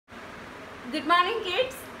Good morning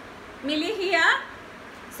kids, Millie here.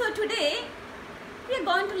 So today we are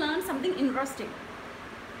going to learn something interesting.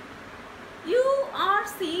 You are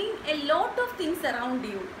seeing a lot of things around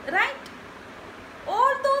you, right?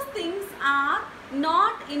 All those things are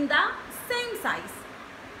not in the same size.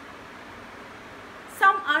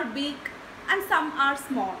 Some are big and some are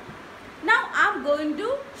small. Now I am going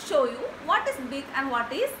to show you what is big and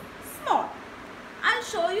what is small. I will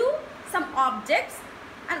show you some objects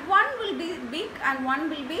and one will be big and one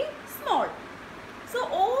will be small. So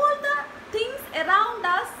all the things around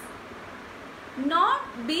us not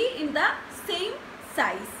be in the same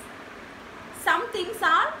size. Some things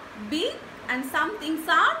are big and some things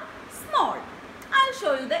are small. I will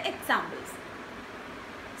show you the examples.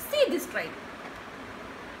 See this train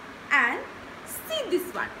and see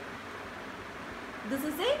this one. This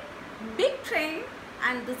is a big train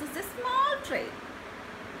and this is a small train.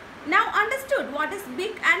 Now understood what is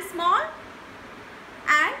big and small?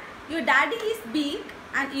 And your daddy is big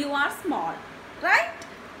and you are small, right?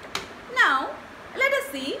 Now let us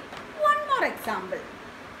see one more example.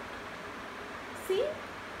 See,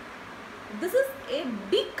 this is a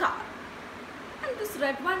big car and this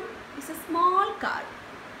red one is a small car.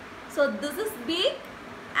 So this is big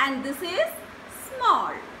and this is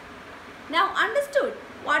small. Now understood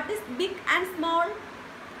what is big and small?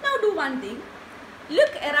 Now do one thing.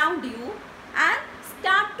 Look around you and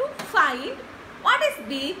start to find what is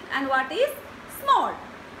big and what is small.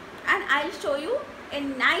 And I will show you a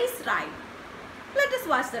nice rhyme. Let us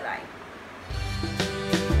watch the rhyme.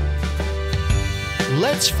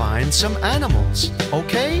 Let's find some animals,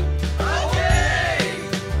 okay? Okay!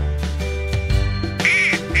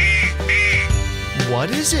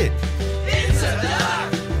 What is it? It's a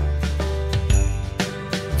duck!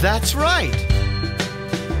 That's right!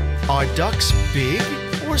 Are ducks big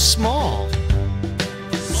or small?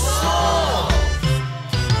 Small!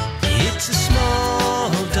 It's a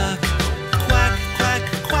small duck. Quack, quack,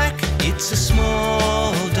 quack. It's a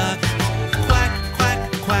small duck. Quack,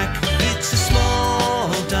 quack, quack. It's a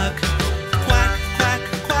small duck. Quack, quack,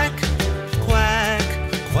 quack. Quack,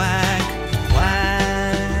 quack, quack.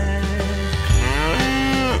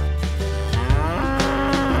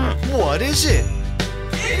 What is it?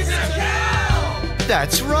 It's a cow!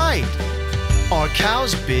 That's right! Are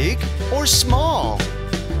cows big or small?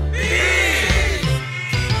 Big!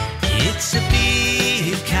 It's a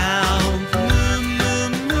big cow. Moo, moo,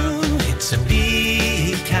 moo. It's a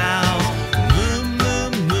big cow. Moo, moo,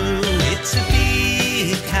 moo. It's a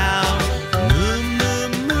big cow. Moo, moo,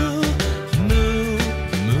 moo. Moo,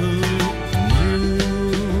 moo, moo.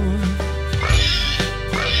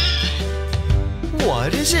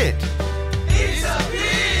 What is it? It's a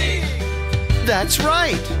pig! That's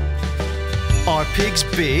right! Are pigs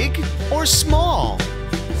big or small?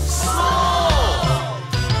 Small!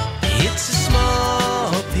 It's a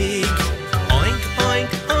small pig. Oink,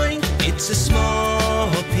 oink, oink. It's a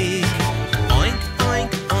small pig. Oink,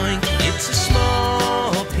 oink, oink. It's a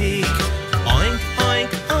small pig. Oink,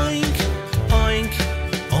 oink, oink. Oink,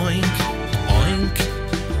 oink, oink.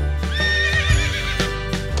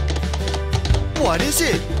 What is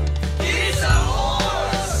it? It's a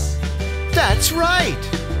horse! That's right!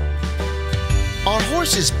 Are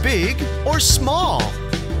horses big or small?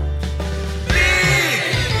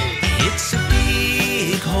 Big! It's a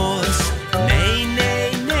big horse. Neigh,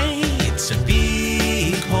 neigh, neigh. It's a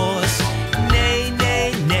big horse. Neigh,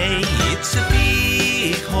 neigh, neigh. It's a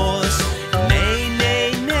big horse. Neigh,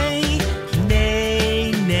 neigh, neigh.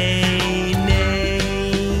 Neigh, neigh, neigh.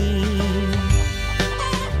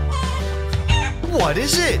 What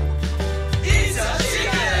is it? It's a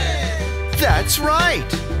chicken! That's right!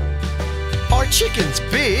 Are chickens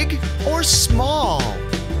big or small?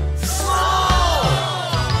 Small!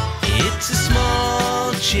 It's a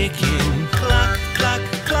small chicken. Cluck, cluck,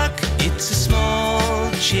 cluck. It's a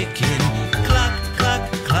small chicken. Cluck,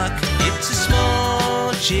 cluck, cluck. It's a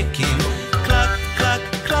small chicken. Cluck, cluck,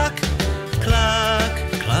 cluck. Cluck,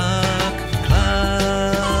 cluck, cluck.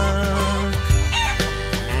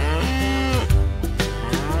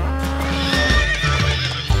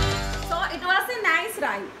 So it was a nice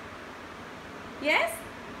rhyme. Yes?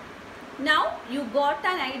 Now you got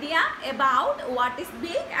an idea about what is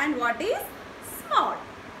big and what is small.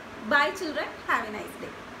 Bye children. Have a nice day.